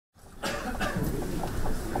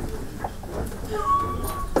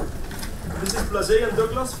Blazé and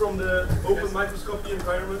Douglas from the Open Microscopy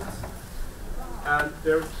environment, and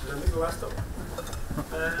they're presenting the last talk.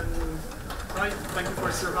 Right, thank you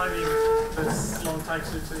for surviving this long time to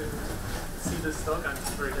see this talk. I'm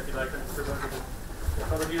very happy that I can present it in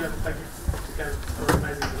front of you, and thank you to Ken for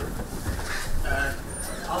organizing the room.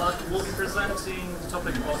 We'll be presenting the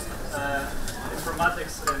topic of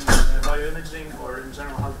informatics in bioimaging, or in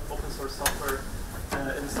general how open source software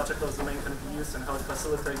in such a closed domain can be used and how it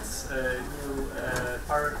facilitates new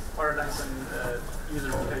paradigms and user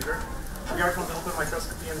behavior. We are from the Open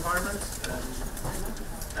Microscopy environment.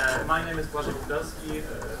 My name is Błażej Kudelski,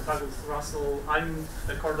 Douglas Russell. I'm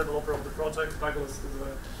the core developer of the project. Douglas is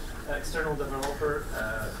an external developer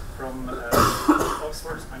from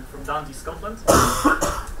Oxford. I'm from Dundee, Scotland.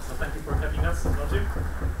 So thank you for having us, Błażej.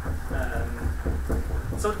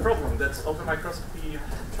 So the problem that Open Microscopy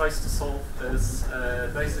tries to solve is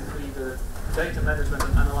basically the data management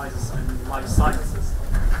and analysis in life sciences.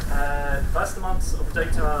 Vast amounts of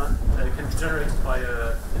data can be generated by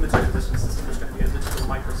an image acquisition system, which can be a digital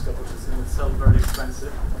microscope, which is in itself very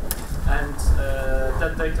expensive. And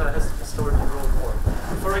that data has to be stored in raw form.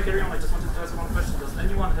 Before I carry on, I just wanted to ask one question. Does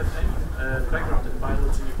anyone have any background in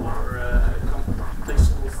biology or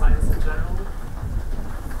computational science in general?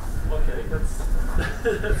 Okay, that's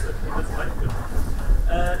quite good.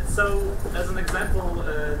 So, as an example,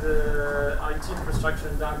 the IT infrastructure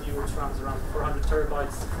in Dundee, which runs around 400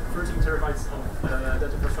 terabytes, 13 terabytes of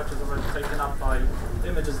that infrastructure is already taken up by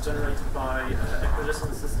images generated by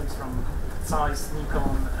acquisition systems from Zeiss,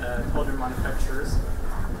 Nikon, and other manufacturers.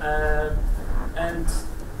 And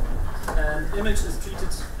image is treated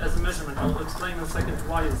as a measurement. I'll explain in a second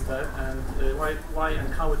why is that, and why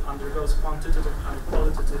and how it undergoes quantitative and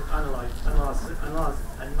qualitative analysis.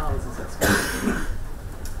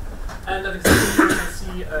 And an example you can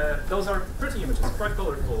see, those are pretty images, quite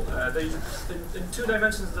colorful. In two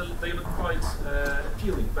dimensions they look quite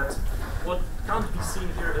appealing, but what can't be seen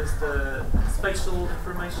here is the spatial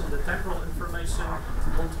information, the temporal information,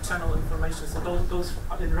 multi-channel information. So those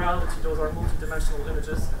in reality, those are multi-dimensional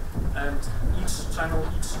images, and each channel,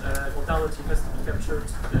 each modality has to be captured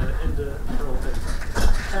in the raw data.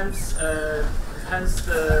 Hence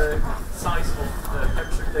the size of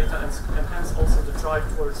captured data, and hence also the drive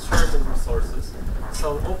towards shareable resources.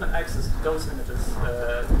 So open access to those images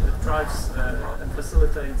drives and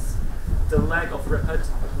facilitates the lack of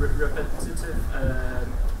repetitive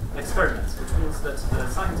experiments, which means that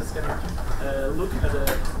scientists can look at a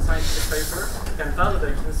scientific paper, can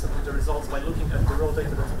validate instantly the results by looking at the raw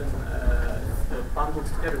data that's been bundled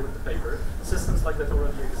together with the paper. Systems like that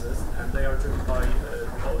already exist, and they are driven by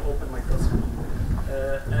Open Microscopy.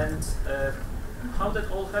 And how that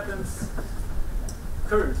all happens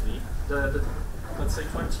currently, the let's say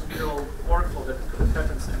 20-year-old workflow that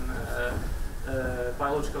happens in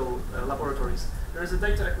biological laboratories. There is a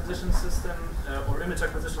data acquisition system, or image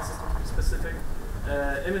acquisition system to be specific.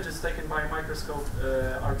 Images taken by a microscope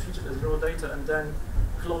are treated as raw data and then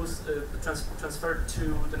transferred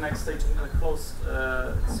to the next stage in a closed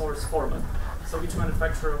source format. So each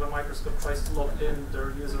manufacturer of a microscope tries to log in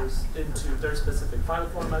their users into their specific file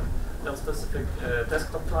format, their specific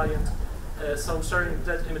desktop client. So sharing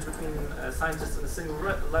that image between scientists in a single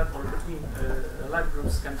lab or between lab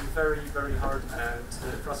groups can be very, very hard and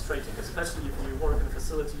frustrating, especially if you work in a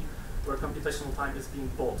facility where computational time is being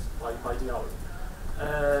bought by the hour.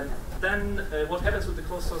 Then what happens with the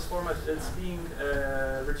closed source format is being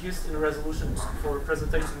reduced in resolution for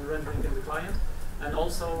presentation and rendering in the client, and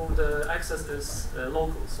also the access is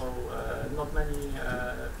local, so not many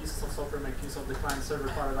pieces of software make use of the client-server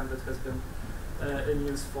paradigm that has been in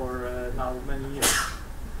use for now many years.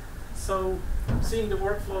 So, seeing the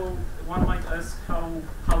workflow, one might ask how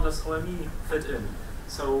does OME fit in?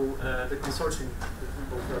 So, the consortium that we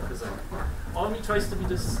both represent. OME tries to be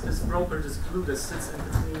this broker, this glue that sits in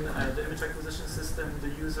between the image acquisition system, the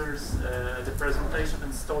users, the presentation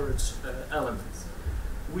and storage elements.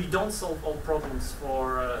 We don't solve all problems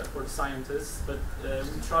for the scientists, but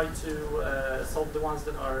we try to solve the ones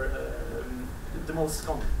that are the most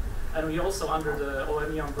common. And we also, under the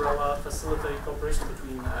OME umbrella, facilitate cooperation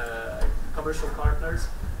between commercial partners,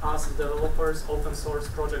 us developers, open source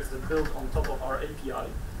projects that build on top of our API.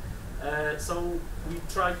 So we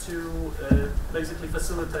try to basically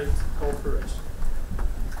facilitate cooperation.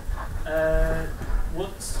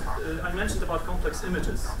 What I mentioned about complex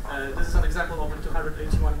images, this is an example of a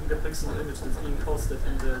 281 megapixel image that's being hosted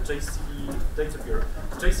in the JCB Data Viewer.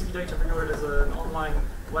 JCB Data Viewer is an online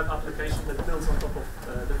web application that builds on top of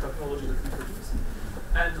the technology that we produce.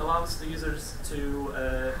 and allows the users to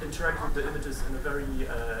interact with the images in a very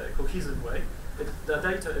cohesive way. The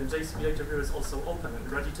data in JCP Data Viewer is also open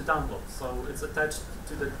and ready to download, so it's attached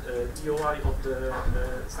to the DOI of the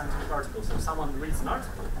scientific article. So if someone reads an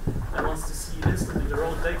article and wants to see instantly the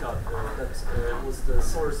raw data that was the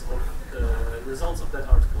source of the results of that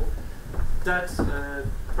article, that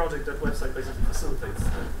project, that website basically facilitates.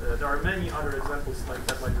 There are many other examples like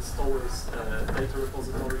that, like the Stowers data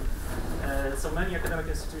repository. So many academic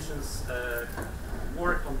institutions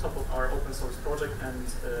work on top of our open source project and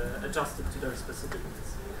adjust it to their specific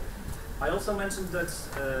needs. I also mentioned that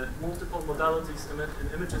multiple modalities in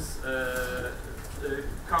images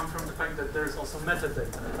come from the fact that there is also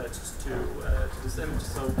metadata attached to this image.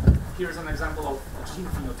 So here's an example of gene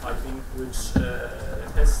phenotyping, which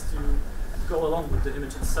has to go along with the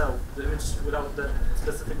image itself. The image without the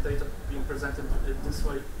specific data being presented this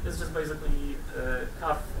way is just basically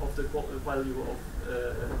half of the value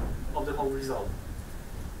of the whole result.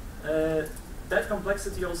 That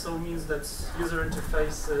complexity also means that user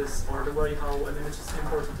interfaces, or the way how an image is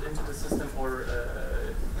imported into the system or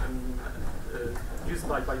used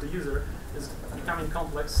by the user, is becoming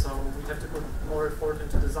complex, so we have to put more effort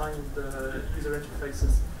into designing the user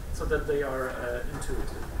interfaces so that they are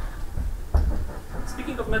intuitive.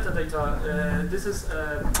 Speaking of metadata, this is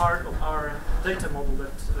part of our data model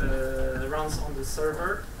that runs on the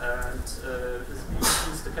server and is being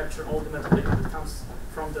used to capture all the metadata that comes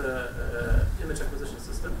from the image acquisition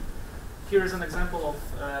system. Here is an example of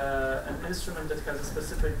an instrument that has a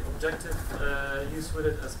specific objective used with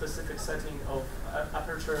it, a specific setting of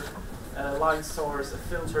aperture, light source, a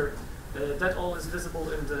filter. That all is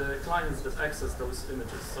visible in the clients that access those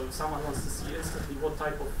images. So if someone wants to see instantly what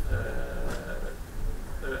type of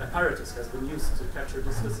apparatus has been used to capture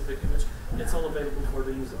this specific image, it's all available for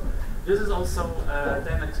the user. This is also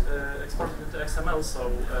then exported into XML,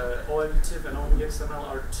 so OEM-TIFF and OEM-XML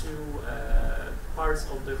are two parts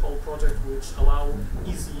of the whole project which allow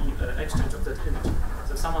easy exchange of that image.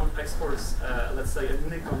 So if someone exports, let's say, a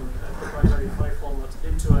Nikon proprietary file format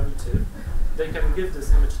into OEM-TIFF, they can give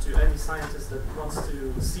this image to any scientist that wants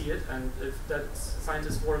to see it, and if that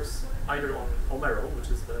scientist works either on Omero, which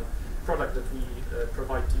is the product that we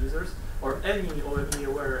provide to users, or any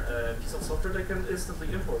OME-aware piece of software, they can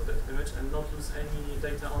instantly import that image and not lose any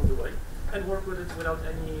data on the way, and work with it without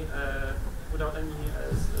any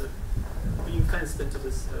being fenced into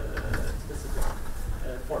this specific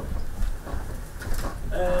format.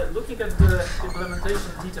 Looking at the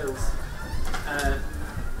implementation details,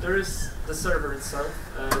 there is the server itself,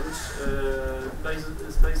 which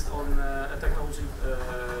is based on a technology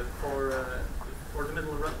for the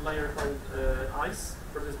middle layer called ICE,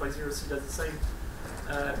 produced by 0C. That's the same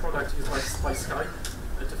product used by Skype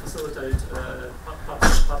to facilitate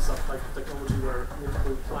PubSub type of technology where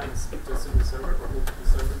multiple clients speak to a single server or multiple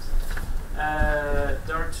servers.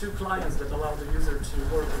 There are two clients that allow the user to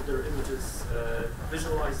work with their images,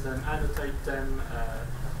 visualize them, annotate them,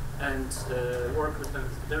 and work with them.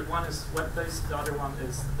 One is web-based, the other one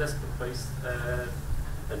is desktop-based.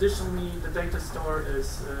 Additionally, the data store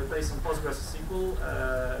is based on PostgreSQL.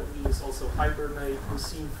 We use also Hibernate,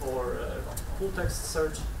 Lucene for full-text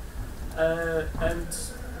search. And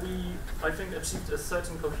we, I think, achieved a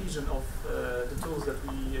certain cohesion of the tools that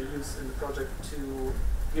we use in the project to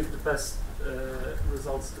give the best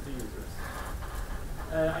results to the users.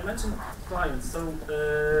 I mentioned clients, so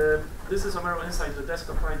this is Omero Insight, the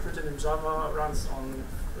desktop client written in Java, runs on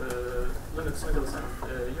Linux, Windows, and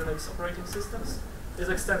Unix operating systems. It's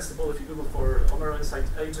extensible. If you Google for Omero Insight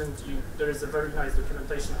agent, there is a very nice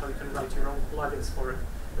documentation how you can write your own plugins for it.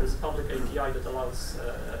 There's a public API that allows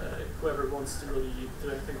whoever wants to really do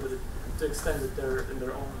anything with it to extend it in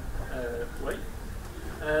their own way.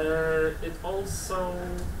 It also,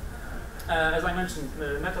 as I mentioned,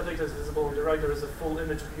 metadata is visible on the right. There is a full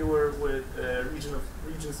image viewer with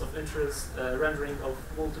regions of interest, rendering of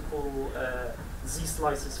multiple Z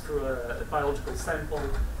slices through a biological sample,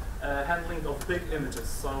 handling of big images.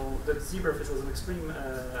 So the zebrafish was an extreme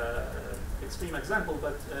example,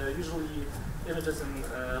 but usually images in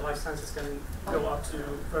life sciences can go up to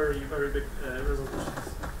very, very big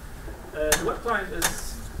resolutions. The web client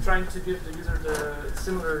is trying to give the user the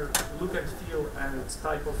similar look and feel and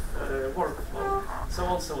type of workflow. So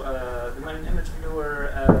also the main image viewer,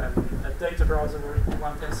 a data browser where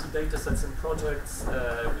one can see data sets and projects.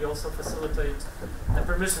 We also facilitate a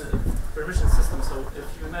permission system. So if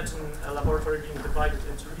you imagine a laboratory being divided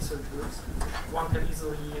into research groups, one can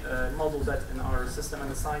easily model that in our system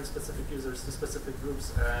and assign specific users to specific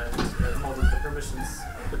groups and model the permissions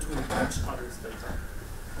between each other's data.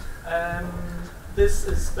 This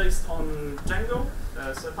is based on Django,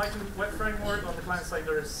 so a Python web framework. On the client side,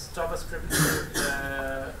 there is JavaScript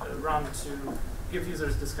run to give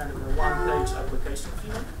users this kind of a one-page application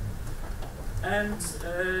feeling. And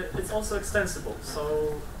it's also extensible.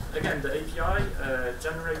 So again, the API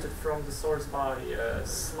generated from the source by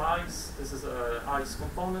Slice, this is a ICE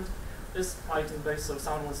component, is Python-based, so if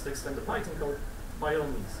someone wants to extend the Python code, by all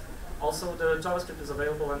means. Also, the JavaScript is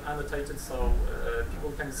available and annotated, so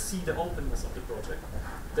people can see the openness of the project.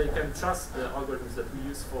 They can trust the algorithms that we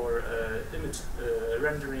use for image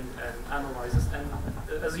rendering and analysis. And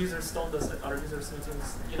as users told us at our users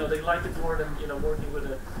meetings, they like it more than working with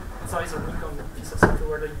a size or Nikon piece of software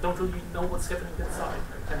where they don't really know what's happening inside.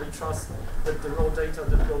 And can they trust that the raw data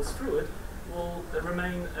that goes through it will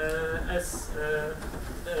remain as the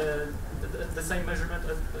same measurement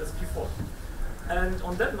as before. And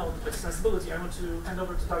on that note, extensibility, I want to hand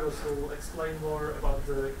over to Douglas, who will explain more about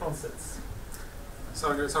the concepts. So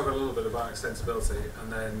I'm going to talk a little bit about extensibility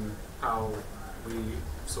and then how we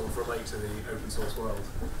sort of relate to the open source world.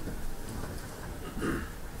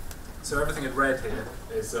 So everything in red here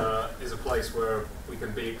is a place where we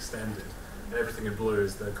can be extended, and everything in blue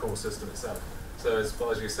is the core system itself. So as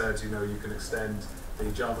Balaji said, you can extend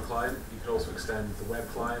the Java client, you can also extend the web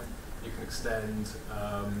client, you can extend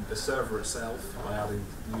the server itself by adding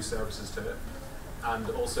new services to it. And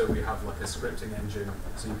also we have like a scripting engine,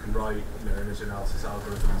 so you can write image analysis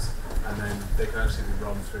algorithms, and then they can actually be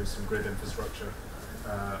run through some grid infrastructure.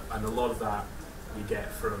 And a lot of that we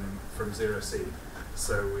get from 0C.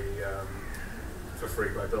 So we, for free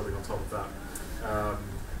by building on top of that.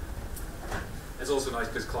 It's also nice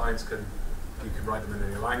because clients you can write them in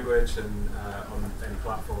any language and on any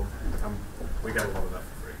platform, and we get a lot of that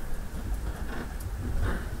for free.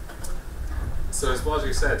 So as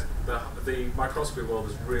Balaji said, the microscopy world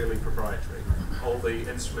is really proprietary. All the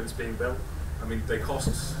instruments being built, they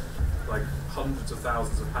cost like hundreds of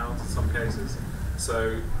thousands of pounds in some cases.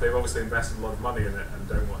 So they've obviously invested a lot of money in it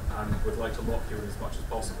and would like to lock you in as much as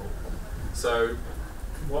possible. So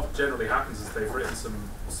what generally happens is they've written some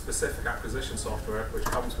specific acquisition software which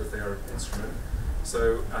comes with their instrument.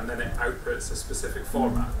 So, and then it outputs a specific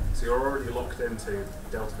format. So you're already locked into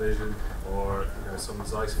Delta Vision or some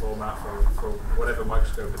Zeiss format for whatever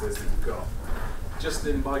microscope it is that you've got. Just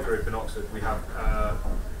in my group in Oxford, we have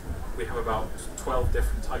about 12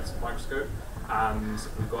 different types of microscope, and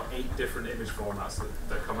we've got 8 different image formats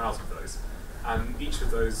that come out of those. And each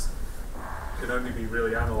of those can only be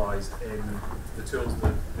really analysed in the tools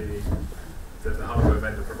that the hardware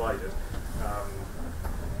vendor provided.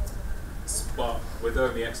 But with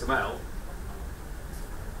only XML,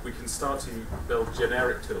 we can start to build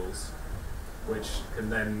generic tools which can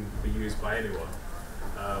then be used by anyone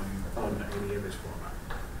on any image format.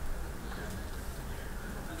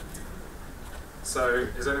 So,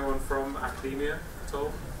 is anyone from academia at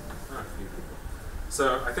all? Oh, a few people.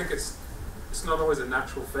 So, I think it's not always a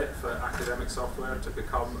natural fit for academic software to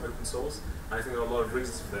become open source. And I think there are a lot of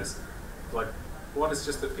reasons for this. Like, one is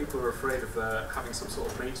just that people are afraid of having some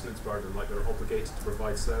sort of maintenance burden, like they're obligated to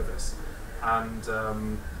provide service, and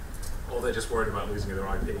or they're just worried about losing their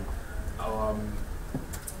IP.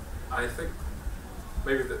 I think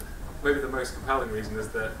maybe the most compelling reason is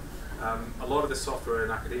that a lot of this software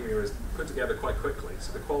in academia is put together quite quickly,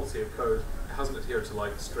 so the quality of code hasn't adhered to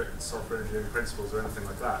like strict software engineering principles or anything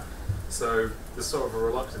like that. So there's sort of a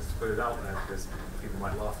reluctance to put it out there because people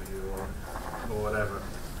might laugh at you or whatever.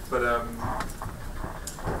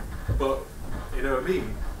 But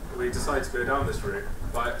we decided to go down this route.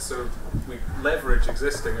 So we leverage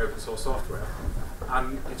existing open source software,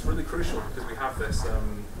 and it's really crucial because we have this.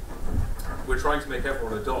 We're trying to make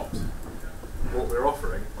everyone adopt what we're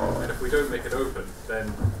offering, and if we don't make it open,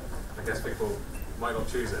 then I guess people might not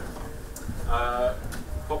choose it.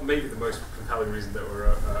 But maybe the most compelling reason that we're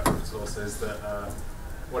open source is that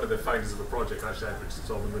one of the founders of the project actually had Richard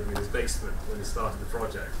Stallman living in his basement when he started the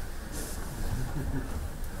project.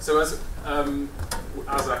 So as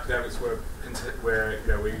academics, we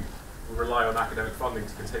rely on academic funding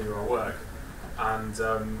to continue our work, and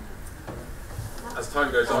as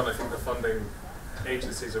time goes on, I think the funding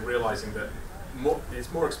agencies are realising that it's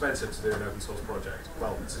more expensive to do an open source project.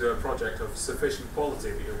 Well, to do a project of sufficient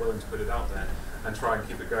quality that you're willing to put it out there and try and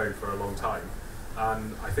keep it going for a long time.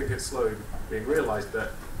 And I think it's slowly being realised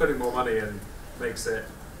that putting more money in makes it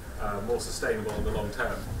more sustainable in the long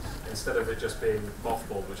term, instead of it just being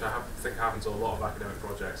mothballed, which I think happens to a lot of academic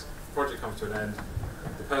projects. The project comes to an end,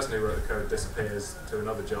 the person who wrote the code disappears to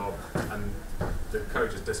another job, and the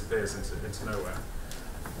code just disappears into nowhere.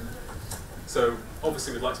 So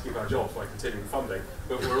obviously we'd like to keep our jobs by continuing funding,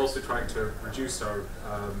 but we're also trying to reduce our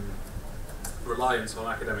reliance on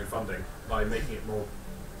academic funding by making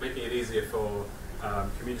it easier for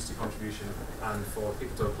community contribution and for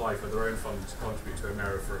people to apply for their own fund to contribute to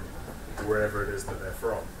Omera from wherever it is that they're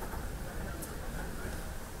from.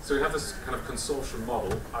 So we have this kind of consortium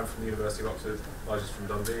model. I'm from the University of Oxford, Elijah's from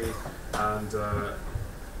Dundee, and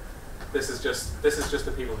this is just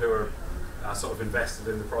the people who are sort of invested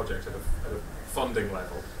in the project at a funding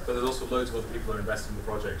level. But there's also loads of other people who are invested in the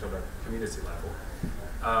project at a community level.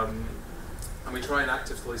 And we try and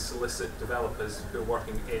actively solicit developers who are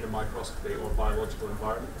working in a microscopy or biological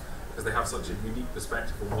environment, because they have such a unique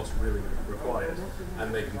perspective on what's really required,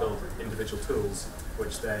 and they can build individual tools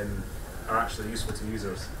which then are actually useful to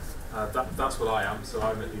users. That's what I am. So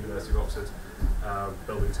I'm at the University of Oxford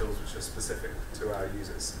building tools which are specific to our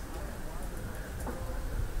users.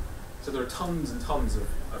 So there are tons and tons of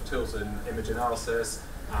tools in image analysis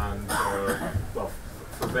and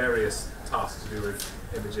for various tasks to do with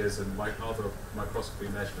images and other microscopy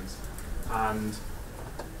measurements. And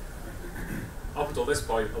up until this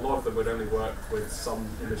point, a lot of them would only work with some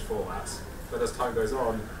image formats. But as time goes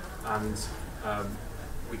on, and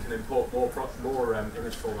we can import more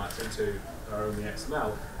image formats into our OMI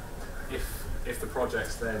XML, if the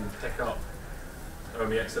projects then pick up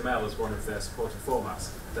OMI XML as one of their supported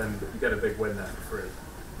formats, then you get a big win there for free.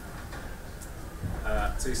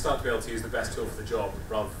 So you start to be able to use the best tool for the job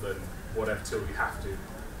rather than whatever tool you have to,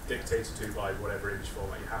 dictated to by whatever image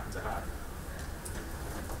format you happen to have.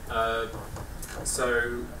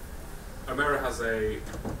 So Omera has the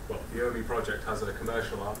OMI project has a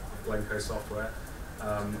commercial arm, Glencoe software,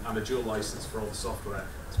 and a dual license for all the software.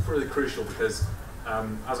 It's really crucial because,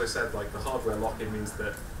 as I said, like the hardware lock-in means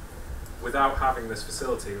that without having this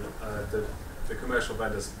facility, the commercial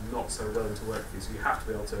vendor's not so willing to work with you, so you have to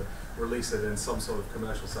be able to release it in some sort of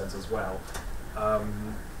commercial sense as well.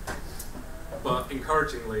 But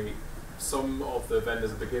encouragingly, some of the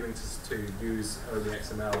vendors are beginning to use OMI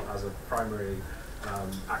XML as a primary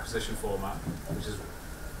acquisition format,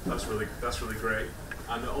 that's really great.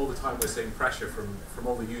 And all the time we're seeing pressure from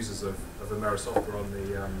all the users of Omera software on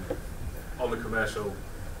the commercial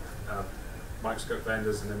microscope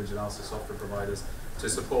vendors and image analysis software providers to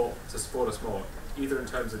support us more, either in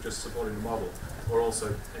terms of just supporting the model, or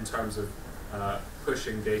also in terms of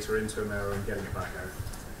pushing data into Omera and getting it back out.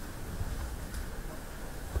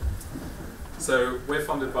 So we're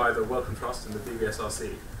funded by the Wellcome Trust and the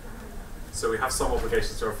BVSRC. So we have some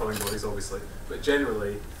obligations to our funding bodies, obviously, but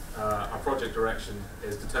generally our project direction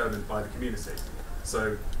is determined by the community.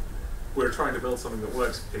 So we're trying to build something that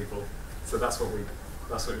works for people. So that's what we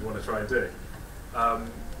want to try and do.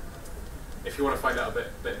 If you want to find out a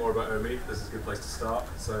bit more about OMI, this is a good place to start.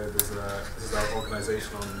 So this is our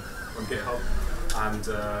organisation on GitHub, and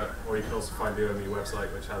or you can also find the OMI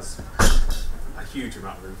website, which has a huge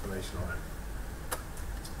amount of information on it.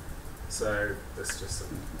 So this is just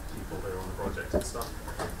some people who are on the project and stuff.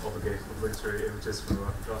 Obligated links through images from the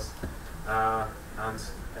Wellcome Trust. And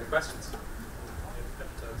any questions?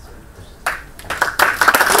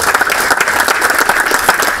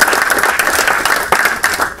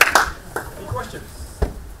 Any questions?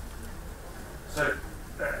 So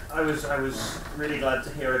I was really glad to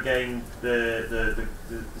hear again the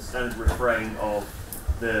standard refrain of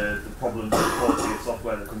the problem with the quality of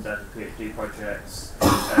software that comes out of PhD projects,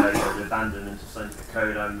 the abandonment of scientific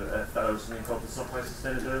code. I'm a fellow of something called the Software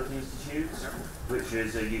Sustainability Institute, which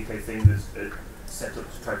is a UK thing that's set up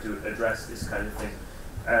to try to address this kind of thing.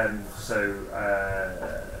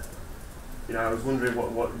 I was wondering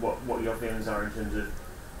what your feelings are in terms of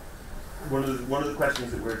one of the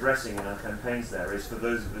questions that we're addressing in our campaigns. There is for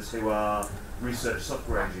those of us who are research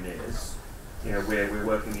software engineers, we're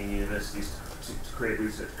working in universities to create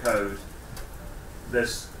research code.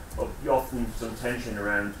 There's often some tension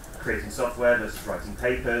around creating software versus writing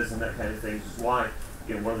papers and that kind of thing, which is why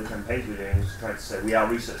one of the campaigns we're doing is to try to say we are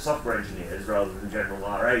research software engineers rather than general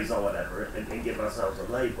RAs or whatever, and give ourselves a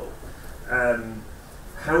label.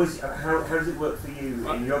 How does it work for you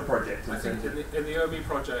in your project? I think in the OMI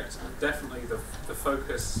project, definitely the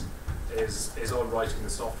focus is on writing the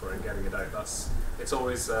software and getting it out. It's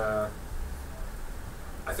always.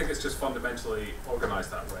 I think it's just fundamentally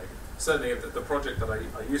organised that way. Certainly the project that I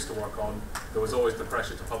used to work on, there was always the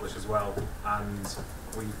pressure to publish as well, and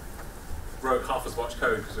we wrote half as much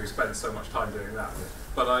code because we spent so much time doing that.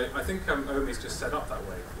 But I think OMI's just set up that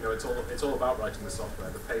way. It's all about writing the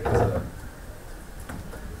software. The papers are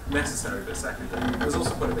necessary but secondary. There's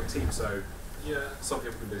also quite a big team, so yeah, some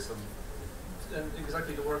people can do some. And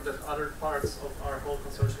exactly the work that other parts of our whole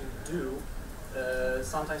consortium do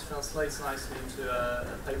sometimes translates nicely into a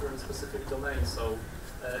paper in a specific domain. So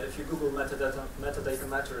If you Google metadata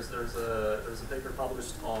matters, there's a paper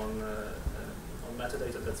published on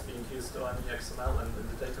metadata that's being used on the XML and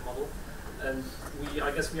the data model. And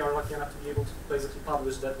I guess we are lucky enough to be able to basically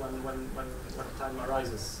publish that when time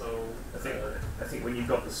arises. So I think when you've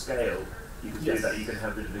got the scale, you can do that. You can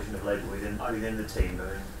have the division of labour within the team.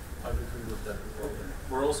 I would agree with that.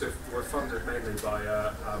 We're funded mainly by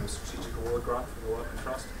a strategic award grant from the Working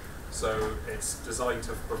Trust. So it's designed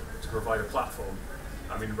to provide a platform.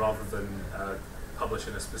 I mean, rather than publish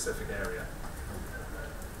in a specific area.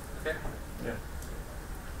 Okay. Yeah.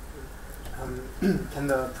 Can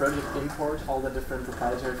the project import all the different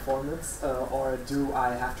proprietary formats, or do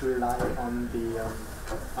I have to rely on the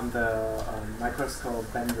microscope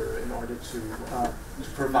vendor in order to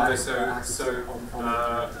provide access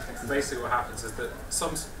to basically what happens is that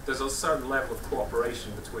there's a certain level of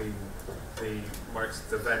cooperation between the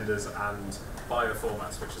vendors and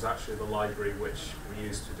bioformats, which is actually the library which we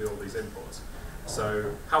use to do all these imports.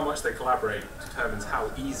 So how much they collaborate determines how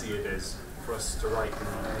easy it is for us to write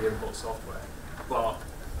the import software. But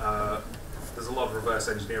there's a lot of reverse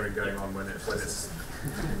engineering going on when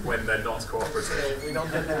they're not cooperative. We don't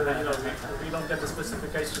get we don't get the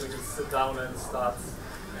specification. We just sit down and start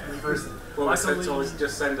reversing. Well, always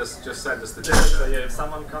just send us the data. Yeah, if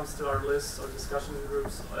someone comes to our list or discussion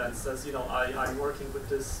groups and says, I'm working with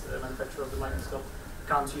this manufacturer of the microscope,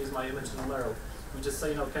 can't use my image in Merrill. We just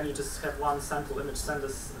say, can you just have one sample image, send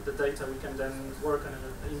us the data, we can then work on it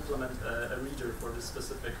and implement a reader for this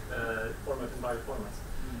specific format in bioformats.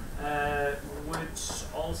 Which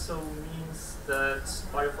also means that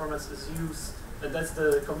bioformats is used, and that's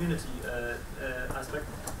the community aspect.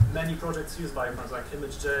 Many projects use bioformats like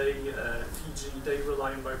ImageJ, Fiji, they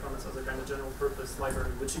rely on bioformats as a kind of general purpose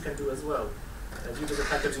library, which you can do as well, due to the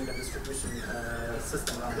packaging and distribution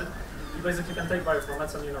system around it. You basically can take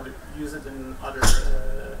bioformats and use it in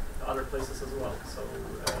other places as well. So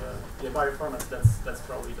yeah, bioformats. That's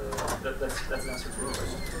probably that's the answer to your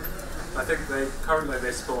question. I think currently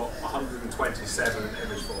they support 127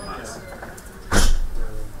 image formats.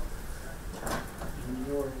 Yeah. In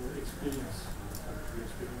your experience,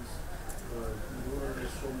 there are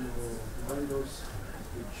some vendors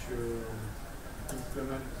which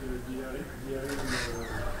implement DRM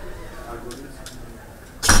algorithms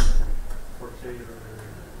for their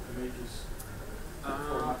images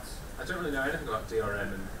formats. I don't really know anything about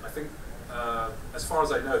DRM, and I think, as far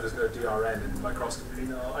as I know, there's no DRM in microscopy.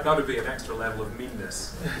 No, that would be an extra level of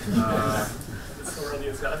meanness. It's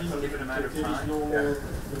already given a matter of time.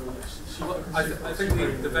 I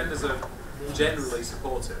think the vendors are generally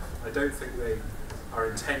supportive. I don't think they are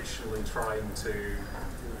intentionally trying to.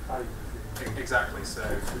 Exactly so.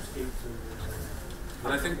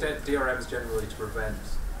 And I think that DRM is generally to prevent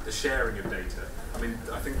the sharing of data. I mean,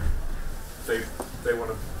 I think they want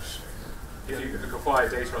to. If you acquire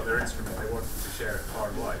data on their instrument, they want to share it far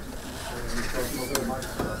and wide.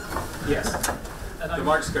 Yes. And the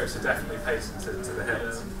microscopes are definitely pacing to the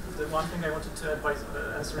hills. The one thing I wanted to add by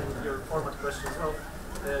answering your format question as well,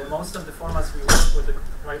 most of the formats we work with, the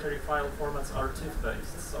proprietary file formats, are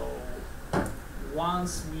TIFF-based. So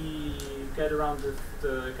once we get around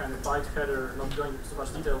the kind of byte header, not going into too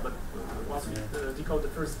much detail, but once we decode the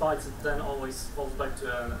first bytes, it then always falls back to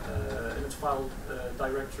an image file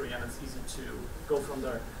directory, and it's easy to go from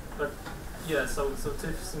there. But yeah, so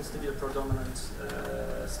TIFF seems to be the predominant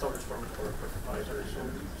storage format for proprietary. So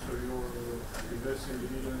your reverse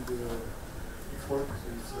engineering effort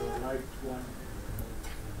is a light one.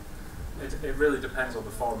 It really depends on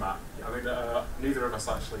the format. I mean, neither of us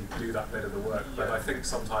actually do that bit of the work, but I think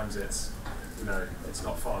sometimes it's, it's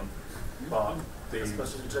not fun. But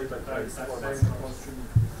especially JPEG formats.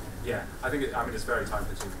 Yeah, I think it's very time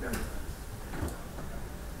consuming. Yeah.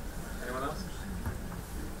 Anyone else?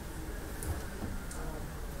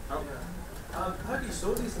 Oh. How do you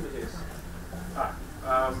store these images?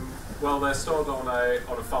 Well, they're stored on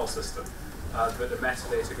a file system. But the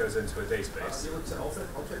metadata goes into a database. You looked at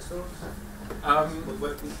object stores?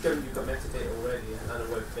 Given you've got metadata already and a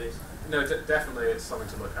workspace. No, definitely it's something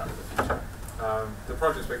to look at in the future. The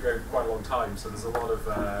project's been going quite a long time, so there's a lot of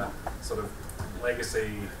sort of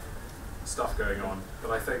legacy stuff going on.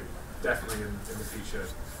 But I think definitely in the future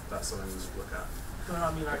that's something we should look at. Well,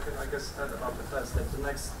 I mean, I guess add about the test that the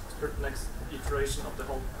next iteration of the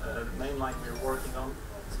whole mainline we're working on.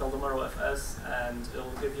 It's called the Merrill FS, and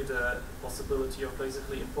it'll give you the possibility of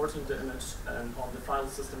basically importing the image, and on the file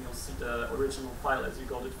system you'll see the original file as you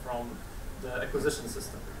got it from the acquisition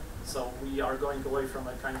system. So we are going away from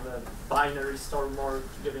a kind of a binary store, more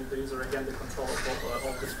giving the user again the control of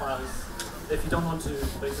all these files if you don't want to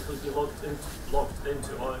basically be logged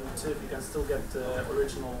into ONTIF, you can still get the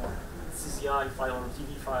original CCI file or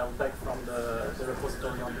DB file back from the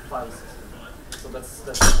repository on the file system. So that's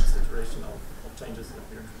the next iteration of changes that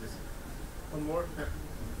we're introducing. One more? Yeah.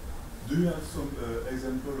 Do you have some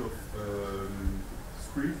example of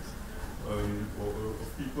script or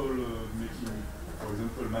of people making, for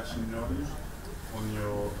example, machine learning on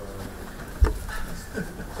your...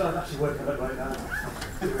 So I'm actually working on it right now.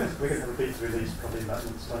 We're going to have a beta release probably in about a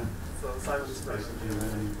month's time. So silent expression.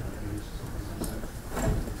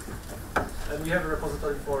 And we Basically, have a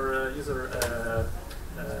repository for user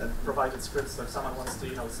provided scripts. So if someone wants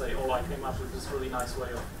to, say, oh, I came up with this really nice way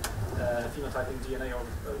of phenotyping DNA or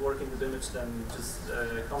working with image, then just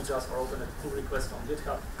come to us or open a pull request on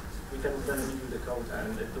GitHub. We can then review the code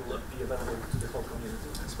and it will be available to the whole community.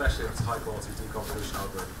 Especially if it's a high quality decomposition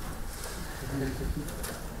algorithm.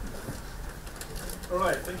 All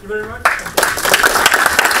right, thank you very much.